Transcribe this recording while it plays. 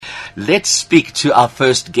let's speak to our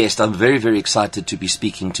first guest. I'm very, very excited to be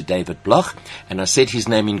speaking to David Bloch. And I said his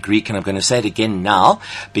name in Greek, and I'm going to say it again now,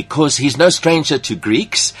 because he's no stranger to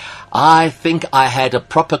Greeks. I think I had a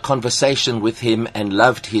proper conversation with him and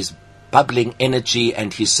loved his bubbling energy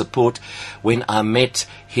and his support when I met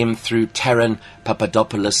him through Taran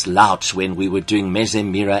Papadopoulos Louch when we were doing meze,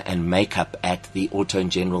 mirror and makeup at the Auto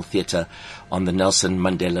and General Theatre on the Nelson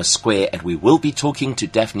Mandela Square. And we will be talking to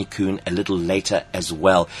Daphne Kuhn a little later as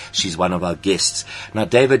well. She's one of our guests. Now,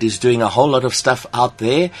 David is doing a whole lot of stuff out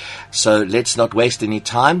there, so let's not waste any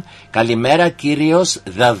time. Kalimera Kyrios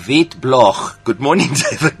David Bloch. Good morning,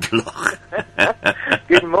 David Bloch.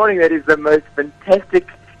 Good morning. That is the most fantastic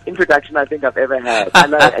introduction I think I've ever had.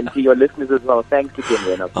 Hello, and to your listeners as well. Thanks again,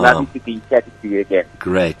 Ren. It's lovely to be chatting to you again.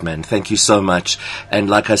 Great, man. Thank you so much. And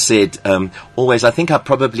like I said, always, I think I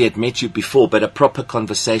probably had met you before, but a proper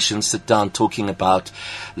conversation, sit down, talking about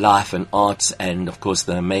life and arts and, of course,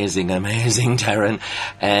 the amazing Taran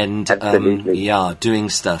and, doing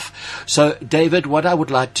stuff. So, David, what I would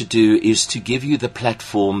like to do is to give you the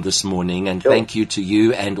platform this morning, and thank you to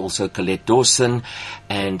you and also Colette Dawson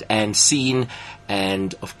and Anne Seen,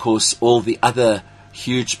 and, of course, all the other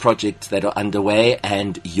huge projects that are underway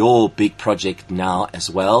and your big project now as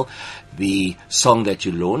well, the song that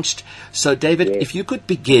you launched. So, David, if you could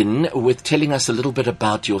begin with telling us a little bit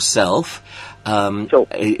about yourself.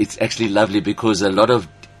 It's actually lovely because a lot of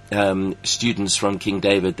students from King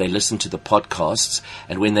David, they listen to the podcasts,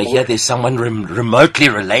 and when they hear there's someone remotely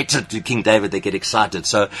related to King David, they get excited.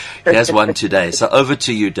 So here's one today. So over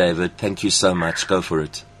to you, David. Thank you so much. Go for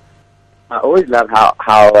it. I always love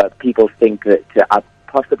how people think that I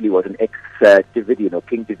possibly was an ex-Davidian or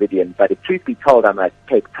King Davidian, but if truth be told, I'm a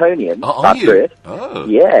Cape Townian by birth. Oh.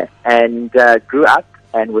 Yeah, and grew up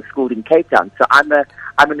and was schooled in Cape Town. So I'm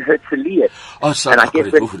an Herzlian. Oh, sorry. And I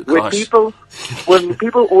guess when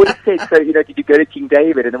people always said, so, did you go to King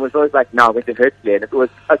David? And it was always like, no, I went to Herzlian. And it was,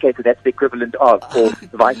 okay, so that's the equivalent of, or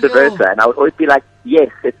vice versa. And I would always be like,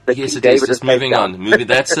 yes, it's the King David. Just moving on.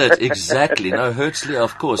 That's it, exactly. No, Herzlian,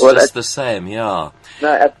 of course, just the same, yeah. No,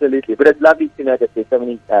 absolutely. But it's lovely to know that there's so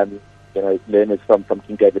many learners from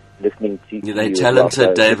King David listening to you. They're talented,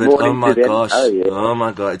 so David. Oh my gosh. Oh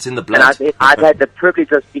my God. It's in the blood. And I've had the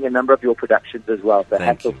privilege of seeing a number of your productions as well. So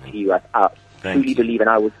hats off to you. I truly believe, and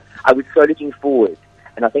I was so looking forward,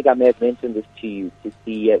 and I think I may have mentioned this to you, to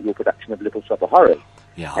see your production of Little Shop of Horrors.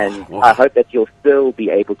 Yeah. And I hope that you'll still be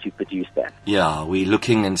able to produce that. Yeah, we're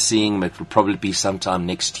looking and seeing. It will probably be sometime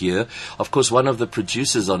next year. Of course, one of the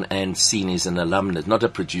producers on And Scene is an alumnus, not a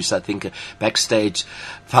producer. I think a backstage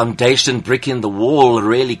foundation brick in the wall,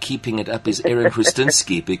 really keeping it up, is Erin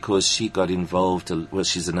Krustinski, because she got involved. Well,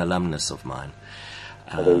 she's an alumnus of mine.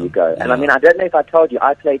 There you go. And I don't know if I told you,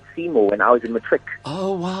 I played Seymour when I was in Matric.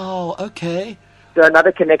 Oh, wow. Okay. So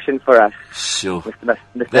another connection for us. Sure. Mr.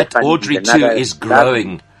 That Audrey 2 is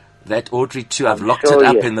growing. That Audrey 2, I've locked it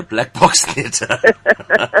up in the Black Box Theatre.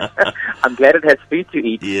 I'm glad it has food to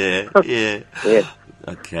eat. Yeah. Yes.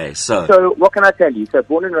 Okay, so what can I tell you? So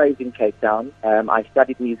born and raised in Cape Town, I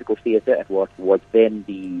studied musical theatre at what was then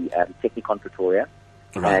the Technikon Pretoria.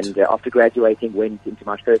 Right. And after graduating, went into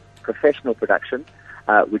my first professional production,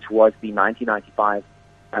 which was the 1995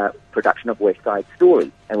 production of West Side Story,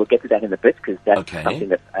 and we'll get to that in a bit because that's something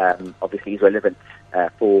that obviously is relevant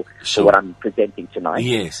for what I'm presenting tonight.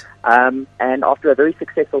 Yes. And after a very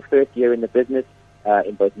successful first year in the business,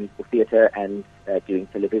 in both musical theatre and doing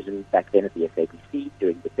television back then at the SABC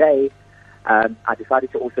during the day, I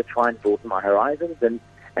decided to also try and broaden my horizons,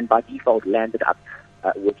 and by default landed up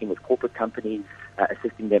working with corporate companies,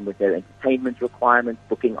 assisting them with their entertainment requirements,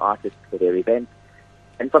 booking artists for their events,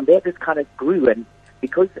 and from there this kind of grew. And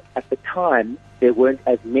because at the time there weren't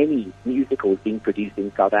as many musicals being produced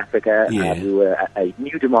in South Africa, we were a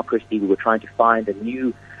new democracy. We were trying to find a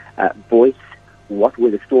new voice. What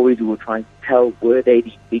were the stories we were trying to tell? Were they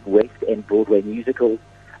the big West End Broadway musicals,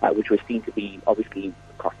 which were seen to be obviously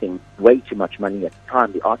costing way too much money at the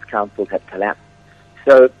time? The Arts Council had collapsed.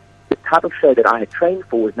 So the type of show that I had trained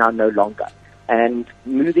for was now no longer. And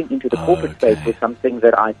moving into the corporate space was something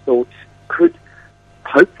that I thought could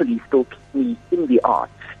hopefully still keep me in the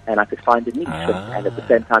arts, and I could find a niche and at the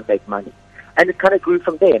same time make money. And it kind of grew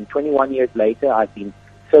from there. And 21 years later, I've been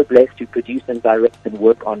so blessed to produce and direct and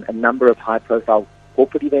work on a number of high-profile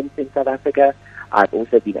corporate events in South Africa. I've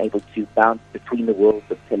also been able to bounce between the worlds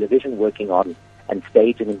of television, working on and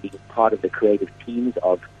staging and being part of the creative teams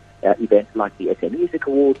of events like the SA Music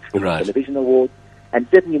Awards, the Television Awards, and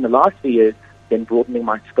certainly in the last few years, then broadening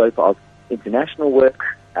my scope of international work,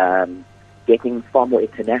 getting far more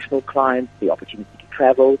international clients, the opportunity to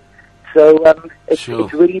travel, So it's Sure.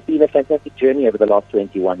 really been a fantastic journey over the last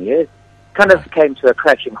 21 years. Kind of came to a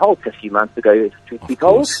crashing halt a few months ago, truth be Of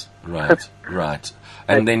told. course. Right, right.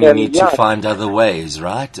 And But, then you need yeah. to find other ways,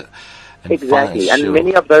 right? And Exactly, find- and sure.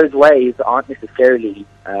 many of those ways aren't necessarily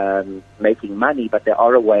making money, but they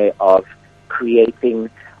are a way of creating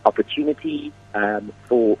opportunity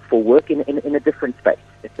for work in a different space.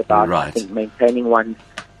 It's about, I Right. think, maintaining one's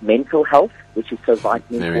mental health, which is so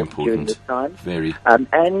vitally Very important during important. this time. Very.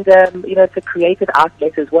 And it's a creative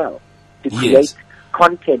outlet as well, to create Yes.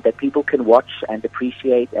 content that people can watch and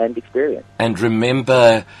appreciate and experience. And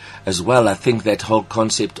remember as well, I think that whole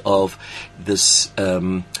concept of this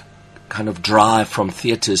kind of drive from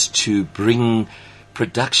theatres to bring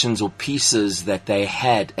productions or pieces that they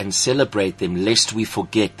had and celebrate them, lest we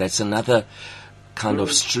forget. That's another kind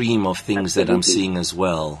of stream of things that I'm Absolutely. seeing as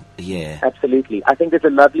well. Yeah. Absolutely. I think there's a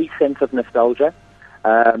lovely sense of nostalgia,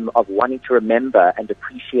 of wanting to remember and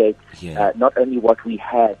appreciate Yeah. not only what we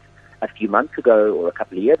had a few months ago or a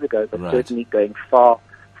couple of years ago, but Right. certainly going far,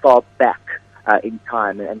 far back in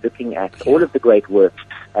time and looking at all of the great works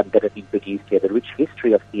that have been produced here, the rich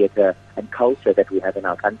history of theatre and culture that we have in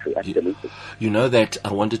our country. Absolutely. You know that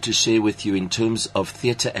I wanted to share with you in terms of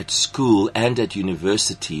theatre at school and at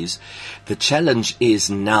universities, the challenge is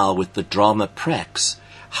now with the drama pracs,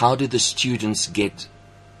 how do the students get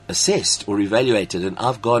assessed or evaluated? And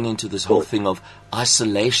I've gone into this whole thing of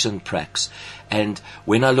isolation pracs. And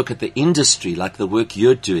when I look at the industry, like the work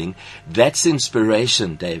you're doing, that's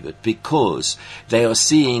inspiration, David, because they are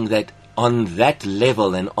seeing that on that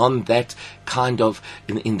level and on that kind of,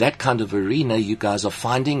 in that kind of arena, you guys are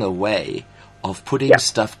finding a way of putting Yeah.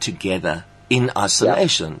 stuff together in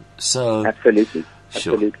isolation. So, Absolutely.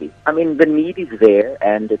 Sure. Absolutely. I mean, the need is there,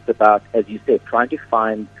 and it's about, as you said, trying to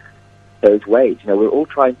find those ways. You know, we're all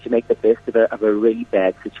trying to make the best of a really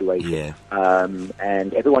bad situation. yeah,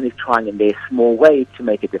 And everyone is trying in their small way to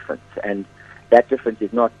make a difference. And that difference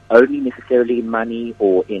is not only necessarily in money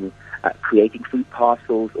or in creating food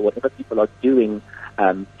parcels or whatever people are doing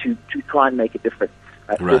to try and make a difference,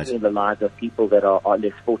 Right. certainly in the lives of people that are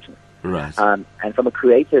less fortunate. right. And from a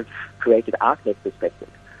creative outlet perspective,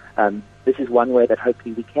 this is one way that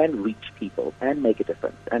hopefully we can reach people and make a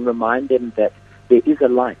difference and remind them that there is a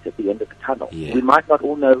light at the end of the tunnel. Yeah. We might not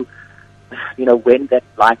all know, when that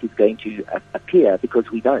light is going to appear, because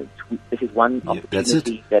we don't. This is one Yeah, that's it.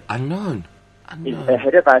 opportunity that Unknown. is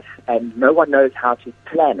ahead of us, and no one knows how to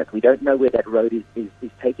plan it. We don't know where that road is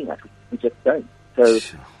taking us. We just don't. So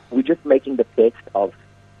Sure. we're just making the best of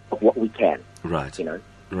what we can, Right.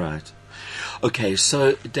 Right. Okay,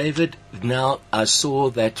 so David, now I saw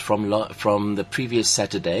that from the previous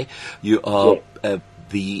Saturday, you are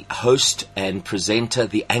the host and presenter,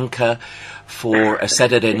 the anchor for a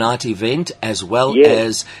Saturday night event, as well Yes.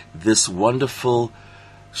 as this wonderful,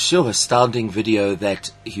 astounding video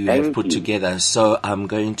that you have Thank put you. together. So I'm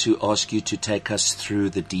going to ask you to take us through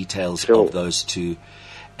the details Sure. of those two.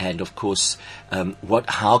 And of course,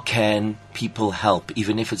 how can people help,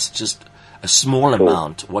 even if it's just a small Sure.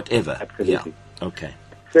 amount, whatever. Absolutely. Yeah. Okay.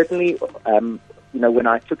 Certainly, when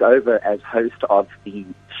I took over as host of the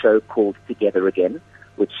show called Together Again,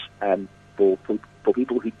 which for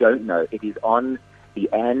people who don't know, it is on the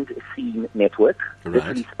And Scene network, Right.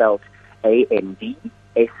 literally spelled ANDSCENE,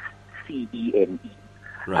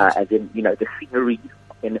 Right. as in, the scenery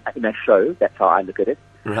in a show. That's how I look at it.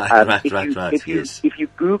 Right, If you, yes. if you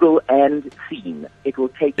Google And Scene, it will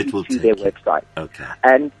take It you will to take their you. website. Okay.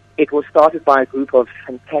 And it was started by a group of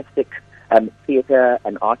fantastic theatre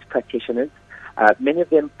and art practitioners. Many of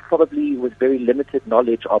them probably with very limited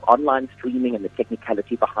knowledge of online streaming and the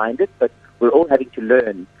technicality behind it, but we're all having to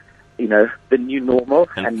learn, the new normal.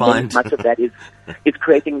 And then much of that is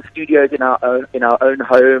creating studios in our own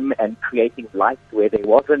home and creating lights where there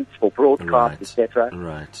wasn't for broadcast, Right. etc.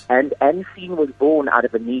 Right. And Scene was born out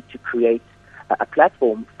of a need to create a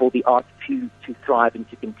platform for the arts to thrive and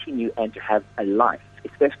to continue and to have a life,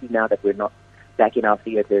 especially now that we're not back in our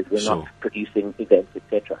theatres, we're Sure. not producing events,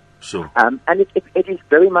 etc. Sure. And it is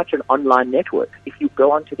very much an online network. If you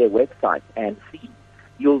go onto their website and see,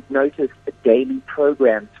 you'll notice daily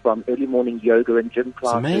programs from early morning yoga and gym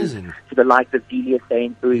classes amazing. to the likes of Delia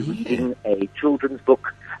Sainsbury Yeah. reading a children's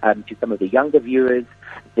book to some of the younger viewers.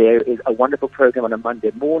 There is a wonderful program on a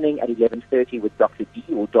Monday morning at 11:30 with Dr. D,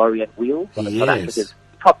 or Dorian Wheels, one of South Yes. Africa's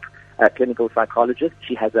top clinical psychologist.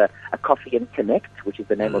 She has a Coffee and Connect, which is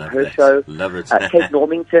the name of Love her that. show. Love it. Kate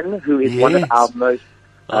Normington, who is one of Yes. our most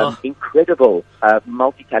incredible,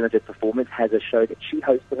 multi-talented performance, has a show that she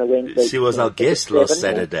hosts on a Wednesday. She was our guest last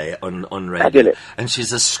Saturday on radio. Fabulous. And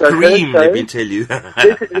she's a scream, let me tell you.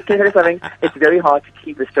 It's very hard to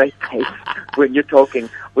keep a straight face when you're talking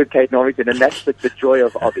with Kate Norrington, and that's the joy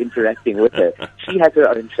of interacting with her. She has her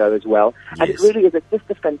own show as well, and it really is just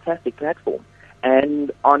a fantastic platform.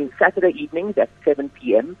 And on Saturday evenings at 7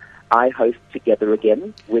 p.m., I host Together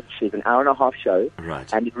Again, which is an hour-and-a-half show,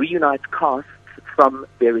 and it reunites casts from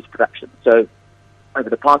various productions. So over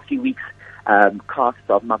the past few weeks, casts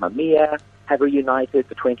of Mamma Mia have reunited,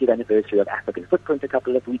 the 20th anniversary of African Footprint a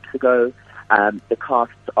couple of weeks ago, the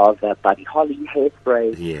casts of Buddy Holly,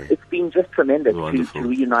 Hairspray. Yeah. It's been just tremendous to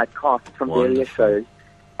reunite casts from various shows.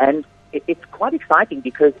 And it's quite exciting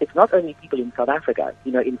because it's not only people in South Africa.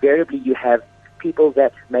 You know, invariably you have people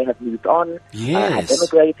that may have moved on, have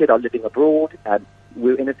emigrated, are living abroad.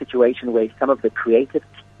 We're in a situation where some of the creative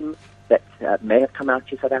teams that may have come out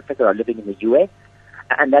to South Africa are living in the US,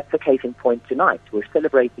 and that's the case in point tonight. We're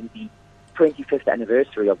celebrating the 25th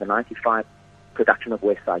anniversary of the 95 production of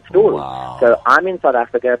West Side Story. Wow. So I'm in South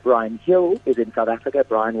Africa, Brian Hill is in South Africa,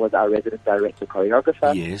 Brian was our resident director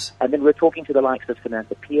choreographer, and then we're talking to the likes of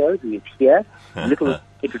Samantha Pio, who is here. Little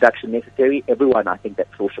introduction necessary. Everyone, I think, that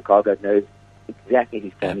saw Chicago knows exactly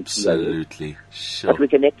who Sammy Pio is. Absolutely, sure. But we're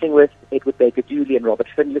connecting with Edward Baker Dooley and Robert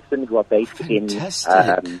Finlayson, who are based in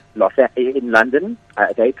London.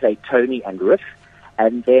 They play Tony and Riff.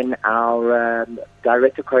 And then our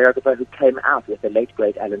director choreographer who came out with the late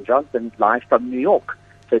great Alan Johnson live from New York.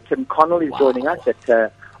 So Tim Connell is joining us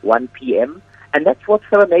at 1 p.m. And that's what's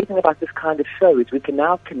so amazing about this kind of show, is we can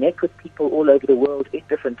now connect with people all over the world in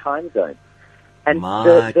different time zones. And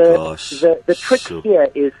the trick here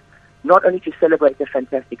is not only to celebrate a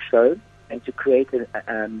fantastic show and to create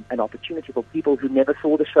an opportunity for people who never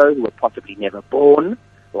saw the show, who were possibly never born,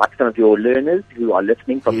 like some of your learners who are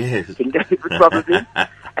listening from King David probably,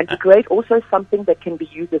 and to create also something that can be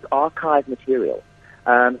used as archive material.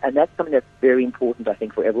 And that's something that's very important, I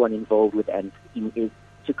think, for everyone involved with Anthem, is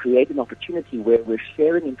to create an opportunity where we're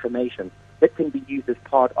sharing information that can be used as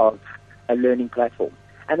part of a learning platform.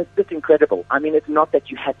 And it's just incredible. I mean, it's not that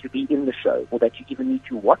you had to be in the show or that you even need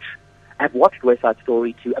to have watched West Side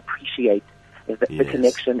Story to appreciate the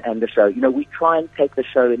connection and the show. You know, we try and take the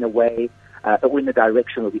show in a way or in the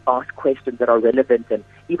direction where we ask questions that are relevant, and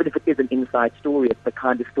even if it is an inside story, it's the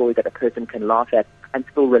kind of story that a person can laugh at and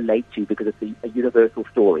still relate to because it's a universal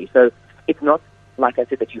story. So it's not, like I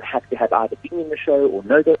said, that you have to have either been in the show or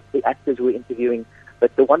know the actors we're interviewing,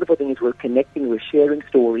 but the wonderful thing is we're connecting, we're sharing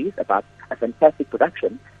stories about a fantastic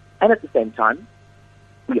production, and at the same time,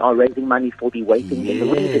 we are raising money for the Waiting in the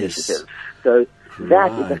Wings initiative. So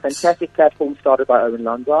that is a fantastic platform started by Owen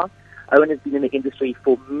Lonzar. Owen has been in the industry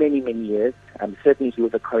for many, many years. Certainly he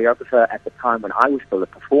was a choreographer at the time when I was still a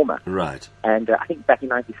performer. Right. And I think back in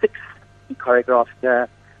 '96, he choreographed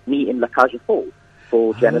me in La Cage aux Folles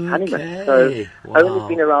for Janice Honeyman. So Owen has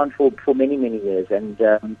been around for many, many years, and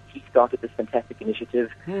he started this fantastic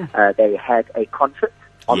initiative. They had a concert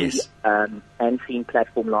on the Unseen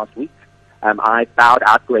platform last week. I bowed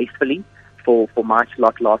out gracefully for my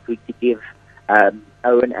slot last week to give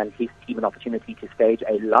Owen and his team an opportunity to stage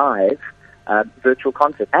a live virtual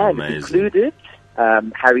concert. And it included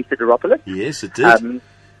Harry Sideropoulos. Yes, it did.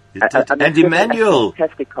 And Emmanuel.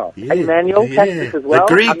 Fantastic cast. Emmanuel, fantastic as well.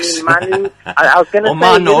 The Greeks. I mean, Manu, I was going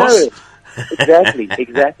to say,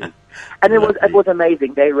 exactly. And it was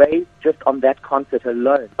amazing. They raised, just on that concert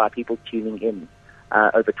alone, by people tuning in,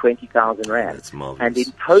 over 20,000 rand. That's marvelous. And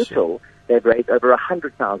in total, they've raised over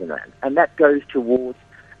 100,000 rand. And that goes towards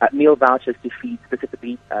meal vouchers to feed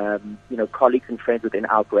specifically, colleagues and friends within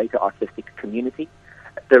our greater artistic community.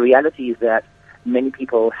 The reality is that many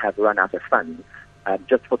people have run out of funds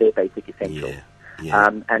just for their basic essentials.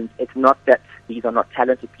 And it's not that these are not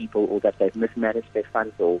talented people or that they've mismanaged their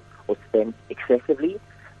funds or spent excessively.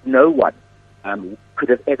 No one could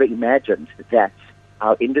have ever imagined that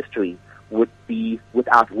our industry would be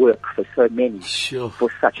without work for so many for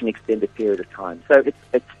such an extended period of time. So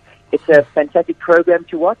it's a fantastic program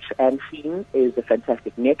to watch, and Scene is a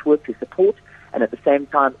fantastic network to support, and at the same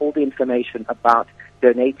time, all the information about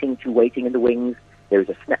donating to Waiting in the Wings. There is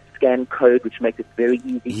a SnapScan code which makes it very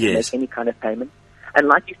easy to make any kind of payment. And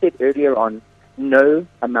like you said earlier on, no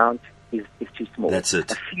amount is too small. That's it.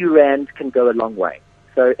 A few rand can go a long way.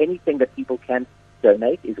 So anything that people can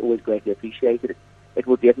donate is always greatly appreciated. it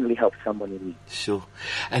will definitely help someone in need. Sure.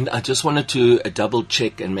 And I just wanted to double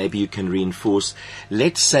check, and maybe you can reinforce.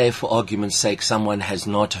 Let's say, for argument's sake, someone has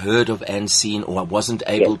not heard of and seen, or wasn't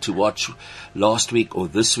able to watch last week or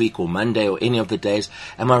this week or Monday or any of the days.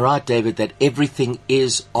 Am I right, David, that everything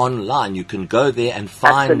is online? You can go there and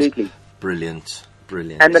find... Absolutely. Brilliant.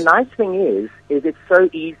 Brilliant. And the nice thing is it's so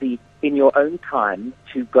easy in your own time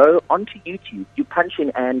to go onto YouTube. You punch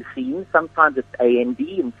in and scene. Sometimes it's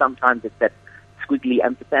A-N-D, and sometimes it's that squiggly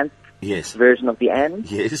ampersand version of the and.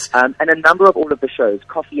 Yes. And a number of all of the shows,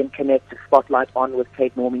 Coffee and Connect, Spotlight On with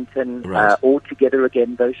Kate Normington, All Together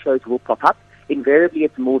Again, those shows will pop up. Invariably,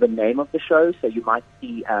 it's more the name of the show, so you might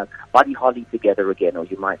see Buddy Holly Together Again, or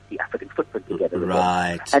you might see African Footprint Together Again.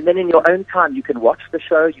 Right. And then in your own time, you can watch the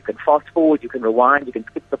show, you can fast forward, you can rewind, you can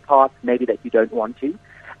skip the parts maybe that you don't want to.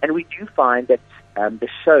 And we do find that the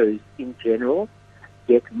shows, in general,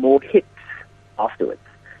 get more hits afterwards.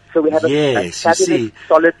 So we have a fabulous,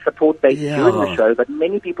 solid support base during the show, but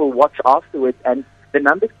many people watch afterwards, and the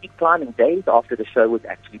numbers keep climbing days after the show was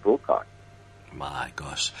actually broadcast. My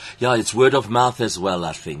gosh. Yeah, it's word of mouth as well,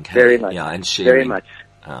 I think. Very much. Yeah, and sharing. Very much.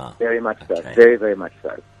 Very much so. Okay. Very, very much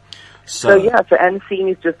so. So unseen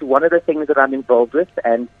is just one of the things that I'm involved with,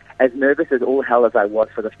 and as nervous as all hell as I was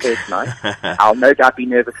for the first night, I'll no doubt be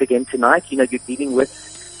nervous again tonight. You know, you're dealing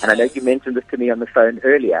with, and I know you mentioned this to me on the phone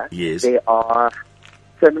earlier, there are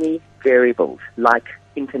so many variables like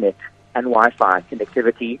internet and Wi-Fi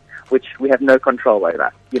connectivity, which we have no control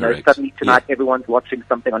over. You know, suddenly tonight everyone's watching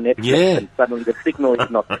something on Netflix and suddenly the signal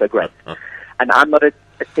is not so great. And I'm not a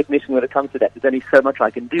technician when it comes to that. There's only so much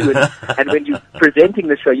I can do. And when you're presenting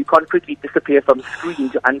the show, you can't quickly disappear from the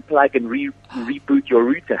screen to unplug and reboot your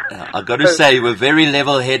router. I've got to say, we're very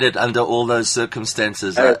level-headed under all those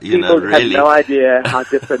circumstances. People really have no idea how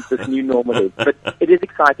different this new normal is. But it is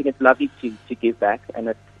exciting. It's lovely to give back. And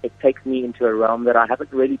it takes me into a realm that I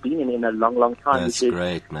haven't really been in a long, long time. That's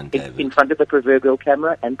great, man, David. In front of the proverbial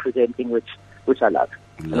camera and presenting, which I love.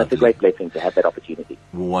 Lovely. And it's a great blessing to have that opportunity.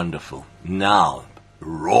 Wonderful. Now,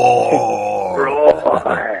 roar!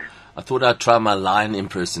 Roar! I thought I'd try my lion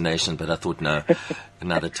impersonation, but I thought, no,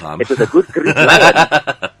 another time. It was a good Greek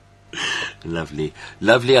lion. Lovely.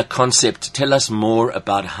 Lovely a concept. Tell us more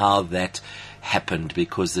about how that happened,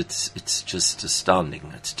 because it's just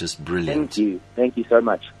astounding. It's just brilliant. Thank you so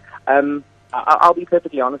much. I'll be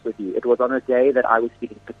perfectly honest with you. It was on a day that I was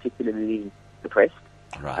feeling particularly depressed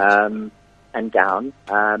and down.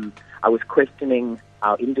 I was questioning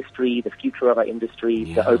our industry, the future of our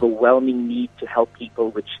industry, the overwhelming need to help people,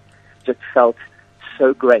 which just felt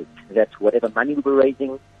so great that whatever money we were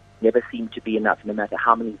raising never seemed to be enough. No matter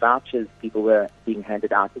how many vouchers people were being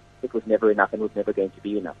handed out, it was never enough and was never going to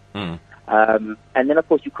be enough. And then, of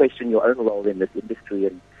course, you question your own role in this industry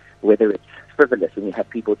and whether it's frivolous, and you have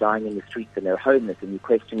people dying in the streets and they're homeless, and you're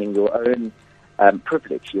questioning your own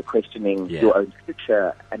privilege, you're questioning your own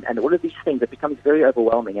future, and all of these things. It becomes very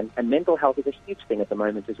overwhelming, and mental health is a huge thing at the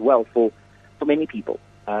moment as well for many people.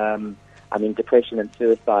 I mean, depression and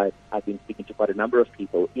suicide, I've been speaking to quite a number of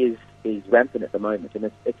people, is rampant at the moment,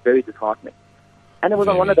 and it's very disheartening. And it was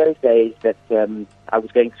on one of those days that I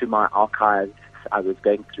was going through my archives. I was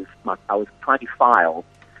trying to file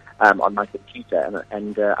on my computer,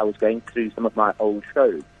 and I was going through some of my old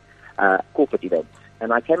shows, corporate events,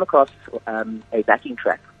 and I came across a backing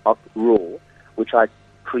track of Raw, which I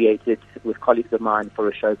created with colleagues of mine for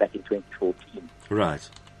a show back in 2014. Right.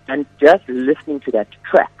 And just listening to that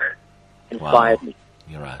track inspired me.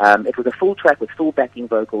 You're right. It was a full track with full backing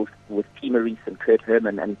vocals with T. Maurice and Kurt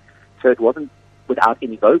Herman, and so it wasn't without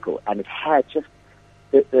any vocal, and it had just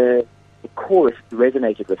the chorus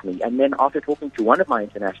resonated with me. And then after talking to one of my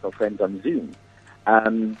international friends on Zoom,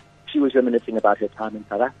 she was reminiscing about her time in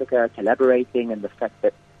South Africa, collaborating, and the fact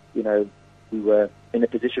that, you know, we were in a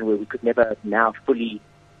position where we could never now fully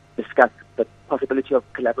discuss the possibility of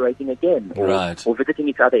collaborating again or visiting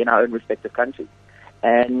each other in our own respective countries.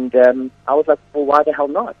 And I was like, well, why the hell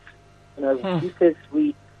not? You know, who says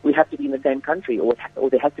we have to be in the same country or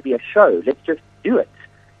there has to be a show? Let's just do it,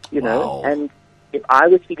 you know? And if I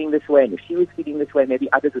was feeling this way and if she was feeling this way,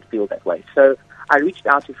 maybe others would feel that way. So I reached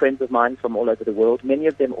out to friends of mine from all over the world, many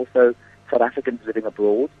of them also South Africans living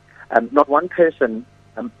abroad. Not one person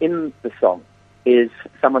in the song is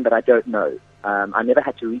someone that I don't know. I never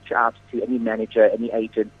had to reach out to any manager, any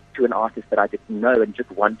agent, to an artist that I didn't know and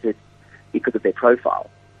just wanted because of their profile.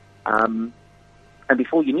 And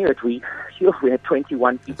before you knew it, we had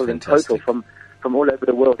 21 people in total from all over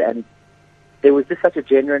the world, and there was just such a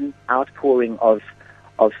genuine outpouring of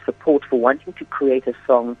support for wanting to create a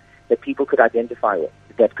song that people could identify with,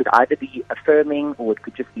 that could either be affirming, or it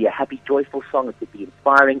could just be a happy, joyful song. It could be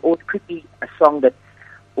inspiring, or it could be a song that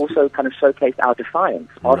also kind of showcased our defiance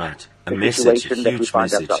of a the message, situation a that we huge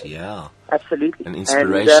find message, ourselves. yeah. Absolutely. An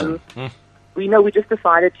inspiration. And, we just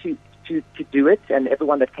decided to do it, and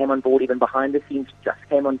everyone that came on board, even behind the scenes, just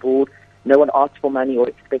came on board. No one asked for money or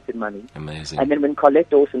expected money. Amazing. And then when Colette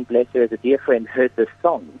Dawson, bless her, as a dear friend, heard this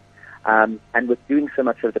song, and was doing so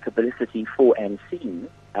much of the publicity for and seen,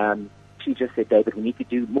 she just said, David, we need to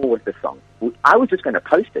do more with this song. I was just going to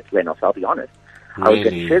post it, Renos, I'll be honest. Really? I was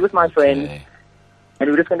going to share it with my friends, and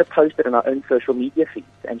we were just going to post it on our own social media feeds.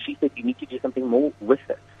 And she said, you need to do something more with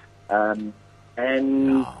it.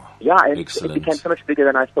 It became so much bigger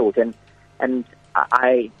than I thought. And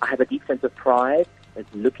I have a deep sense of pride as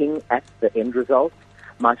looking at the end result.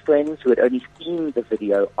 My friends who had only seen the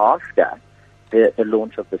video after the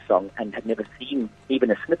launch of the song and had never seen even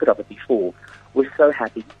a snippet of it before were so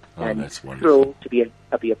happy and thrilled to be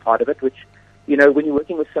a part of it, which, when you're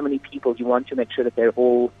working with so many people, you want to make sure that they're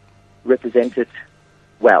all represented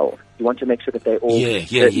well. You want to make sure that they're all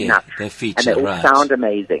enough, they're featured, and they all sound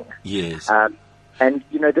amazing. Yes. And,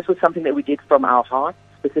 this was something that we did from our heart,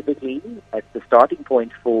 specifically as the starting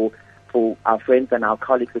point for our friends and our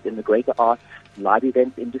colleagues within the greater arts, live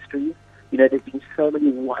events industry. There's been so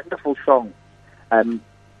many wonderful songs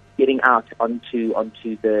getting out onto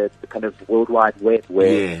the kind of worldwide web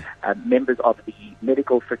where members of the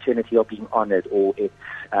medical fraternity are being honored, or it's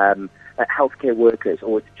healthcare workers,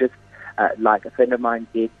 or it's just like a friend of mine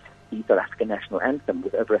did the South African national anthem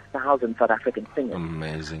with over 1,000 South African singers.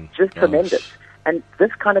 Amazing. Just tremendous. And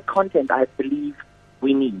this kind of content, I believe,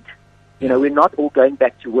 we need. We're not all going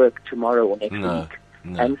back to work tomorrow or next week.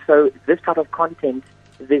 No. And so this type of content,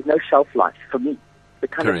 there's no shelf life for me. The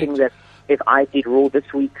kind of thing that if I did Raw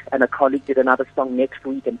this week and a colleague did another song next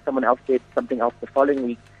week and someone else did something else the following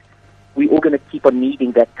week, we're all going to keep on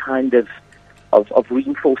needing that kind of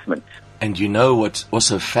reinforcement. And what's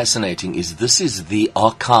also fascinating is this is the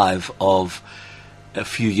archive of a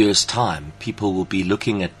few years' time. People will be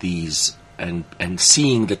looking at these and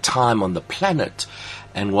seeing the time on the planet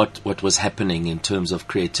and what was happening in terms of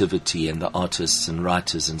creativity and the artists and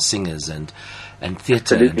writers and singers and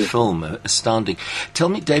theatre and film. Astounding. Tell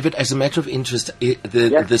me, David, as a matter of interest,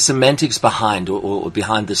 the semantics behind or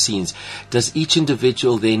behind the scenes, does each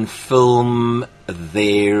individual then film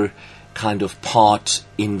their kind of part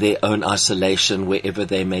in their own isolation wherever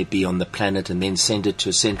they may be on the planet and then send it to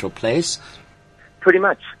a central place? Pretty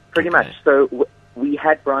much. So we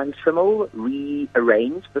had Brian Schimmel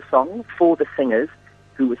rearrange the song for the singers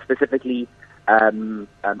who were specifically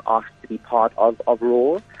asked to be part of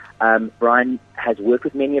Raw. Brian has worked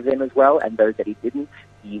with many of them as well, and those that he didn't,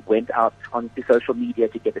 he went out onto social media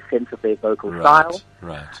to get a sense of their vocal style.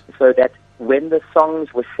 Right. So that when the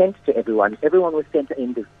songs were sent to everyone was sent an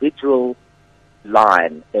individual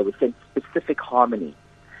line. They were sent specific harmony.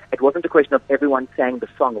 It wasn't a question of everyone sang the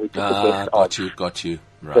song. We took the best Got you.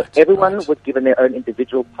 Right. So everyone was given their own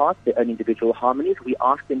individual parts, their own individual harmonies. We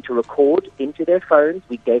asked them to record into their phones.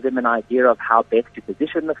 We gave them an idea of how best to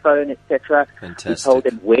position the phone, etc. Fantastic. We told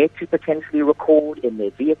them where to potentially record, in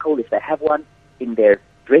their vehicle if they have one, in their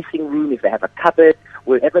dressing room if they have a cupboard,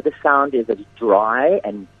 wherever the sound is as dry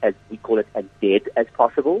and, as we call it, as dead as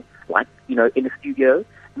possible, like, in a studio.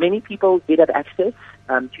 Many people did have access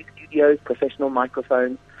to studios, professional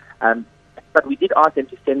microphones, but we did ask them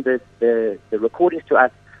to send the recordings to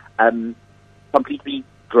us completely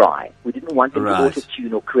dry. We didn't want them to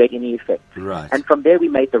auto-tune or create any effects. Right. And from there we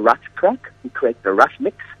made the rush track, we created the rush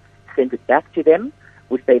mix, sent it back to them,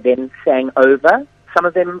 which they then sang over. Some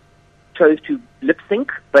of them chose to lip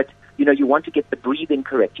sync, but you want to get the breathing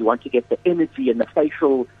correct, you want to get the energy and the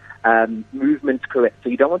facial movements correct, so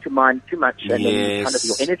you don't want to mind too much and then kind of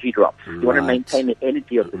your energy drops. You want to maintain the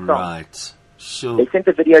energy of the song. Right. Sure. They sent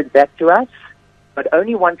the videos back to us, but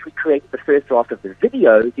only once we created the first draft of the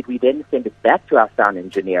video did we then send it back to our sound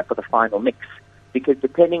engineer for the final mix, because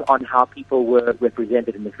depending on how people were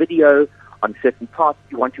represented in the video, on certain parts,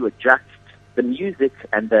 you want to adjust the music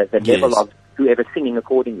and the level of whoever's singing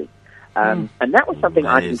accordingly. And that was something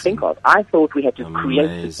I didn't think of. I thought we had to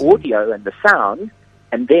create the audio and the sound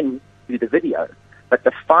and then do the video. But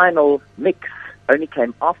the final mix only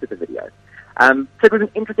came after the video. So it was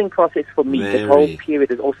an interesting process for me. This whole period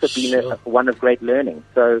has also been one of great learning.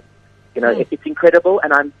 So, it's incredible.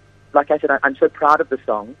 And like I said, I'm so proud of the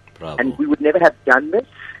song. Bravo. And we would never have done this.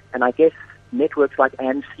 And I guess networks like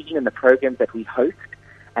Unseen and the programs that we host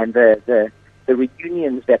and the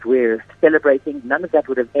reunions that we're celebrating, none of that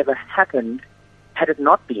would have ever happened had it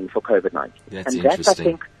not been for COVID-19. That's I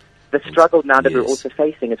think, the struggle now that we're also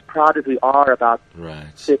facing. As proud as we are about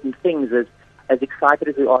certain things, as excited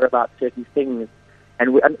as we are about certain things, and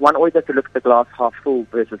one always has to look at the glass half full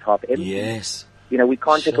versus half empty. Yes. You know, we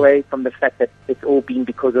can't take away from the fact that it's all been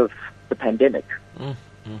because of the pandemic.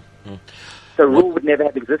 So Raw would never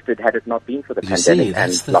have existed had it not been for the pandemic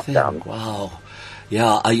and lockdown. Wow.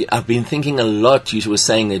 Yeah, I've been thinking a lot. You were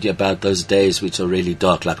saying that about those days which are really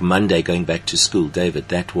dark, like Monday going back to school, David.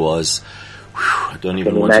 That was, I don't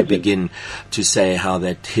even want to begin to say how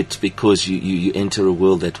that hit, because you enter a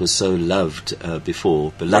world that was so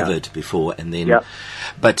beloved before, and then. Yeah.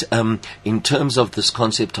 But in terms of this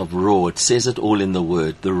concept of raw, it says it all in the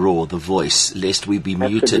word, the raw, the voice, lest we be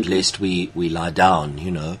muted, lest we lie down,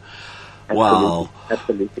 you know. Wow.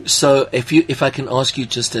 Absolutely. So if I can ask you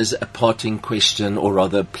just as a parting question, or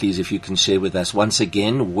rather, please, if you can share with us once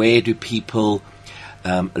again, where do people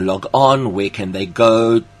log on? Where can they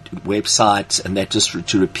go? Websites, and that, just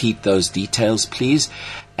to repeat those details, please.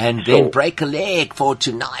 And then break a leg for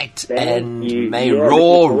tonight. May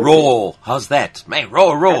roar. How's that? May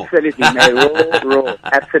roar. Absolutely. May roar.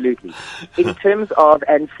 Absolutely. In terms of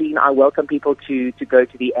Unseen, I welcome people to go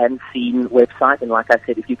to the Unseen website. And like I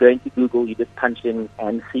said, if you go into Google, you just punch in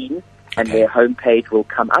Unseen, and their homepage will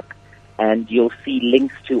come up. And you'll see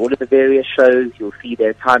links to all of the various shows. You'll see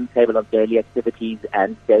their timetable of daily activities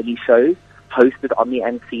and daily shows hosted on the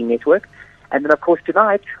Unseen network. And then, of course,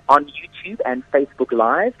 tonight on YouTube and Facebook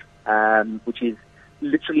Live, which is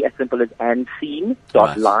literally as simple as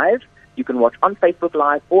unseen.live. You can watch on Facebook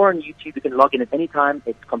Live or on YouTube. You can log in at any time.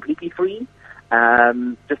 It's completely free.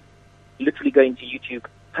 Just literally go into YouTube,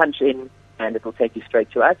 punch in, and it will take you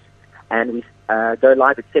straight to us. And we go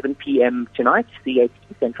live at 7 p.m. tonight, CAT,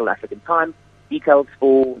 Central African Time. Details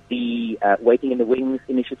for the Waiting in the Wings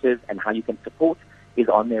initiative and how you can support is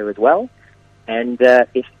on there as well. And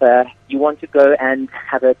if you want to go and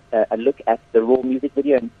have a look at the Raw music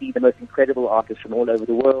video and see the most incredible artists from all over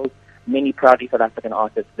the world, many proudly South African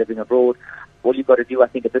artists living abroad, all you've got to do, I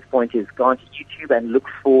think, at this point is go onto YouTube and look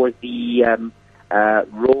for the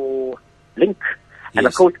Raw link. And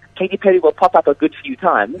of course, Katy Perry will pop up a good few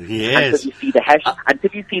times until you see the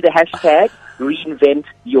hashtag reinvent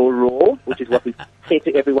your Raw, which is what we've said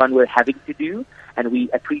to everyone we're having to do. And we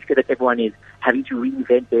appreciate that everyone is having to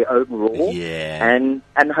reinvent their own Raw. Yeah.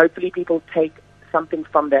 And hopefully people take something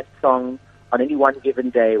from that song on any one given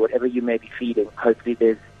day, whatever you may be feeling. Hopefully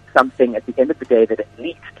there's something at the end of the day that at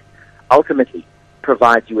least ultimately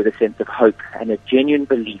provides you with a sense of hope and a genuine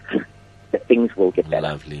belief that things will get better.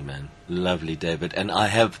 Lovely, man. Lovely, David. And I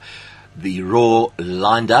have the Raw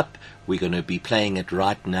lined up. We're going to be playing it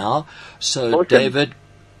right now. So, awesome. David,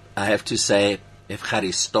 I have to say,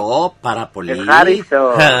 Evcharisto, Parapoli.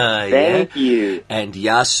 Evcharisto. Thank you. And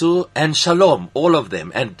Yasu and Shalom, all of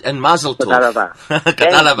them. And Mazel Tov.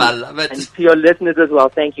 Kadalava. Love it. And to your listeners as well,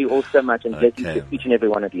 thank you all so much. And blessings to each and every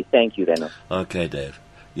one of you. Thank you, Reno. Okay, Dave.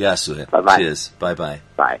 Yasu. Bye-bye. Cheers. Bye-bye.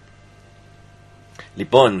 Bye.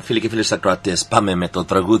 Λοιπόν, φίλοι και φίλες ακροατές, πάμε με το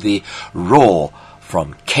τραγούδι Raw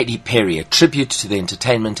from Katy Perry, a tribute to the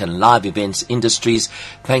entertainment and live events industries.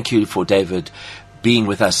 Thank you for David being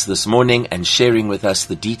with us this morning and sharing with us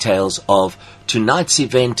the details of tonight's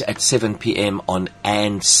event at 7 p.m. on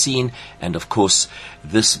Unseen, and of course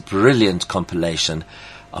this brilliant compilation,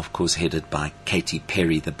 of course headed by Katy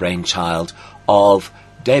Perry, the brainchild of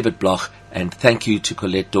David Bloch. And thank you to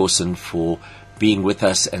Colette Dawson for being with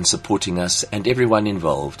us and supporting us, and everyone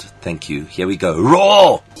involved. Thank you. Here we go.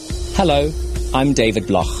 Raw! Hello, I'm David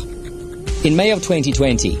Bloch. In May of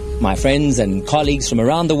 2020, my friends and colleagues from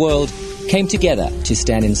around the world came together to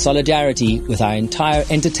stand in solidarity with our entire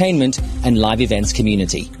entertainment and live events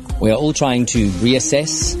community. We are all trying to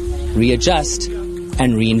reassess, readjust,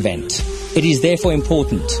 and reinvent. It is therefore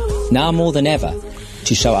important, now more than ever,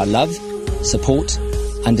 to show our love, support,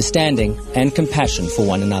 understanding, and compassion for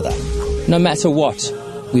one another. No matter what,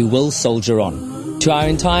 we will soldier on. To our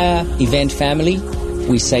entire event family,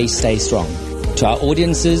 we say stay strong. To our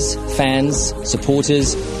audiences, fans,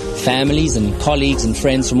 supporters, families and colleagues and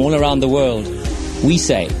friends from all around the world, we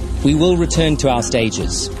say we will return to our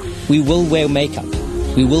stages. We will wear makeup.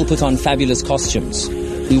 We will put on fabulous costumes.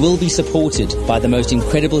 We will be supported by the most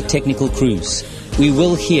incredible technical crews. We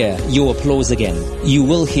will hear your applause again. You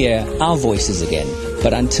will hear our voices again.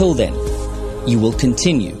 But until then, you will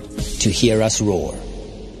continue to hear us roar.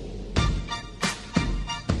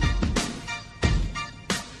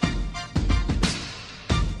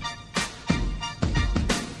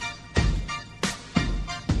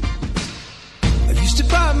 I used to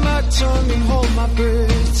bite my tongue and hold my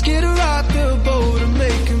breath, scared to rock the boat and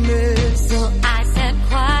make a mess. So I said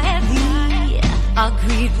quietly,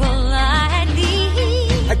 agreed politely.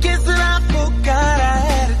 I guess that I forgot I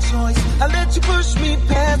had a choice. I let you push me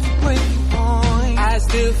past the breaking point.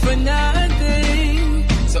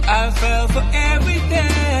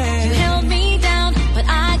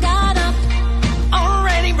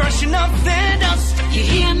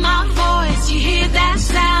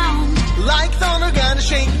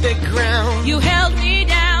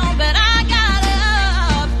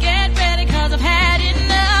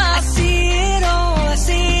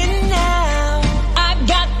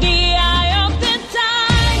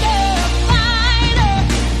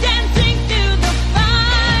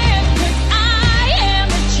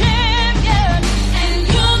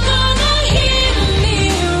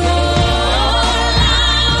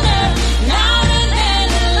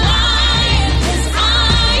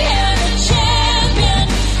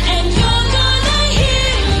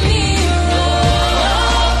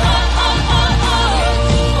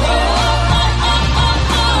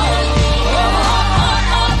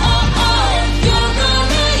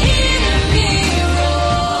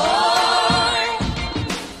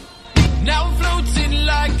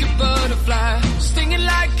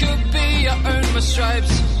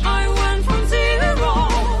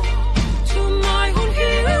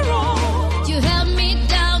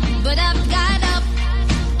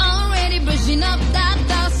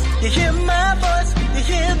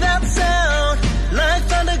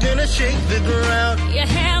 ground.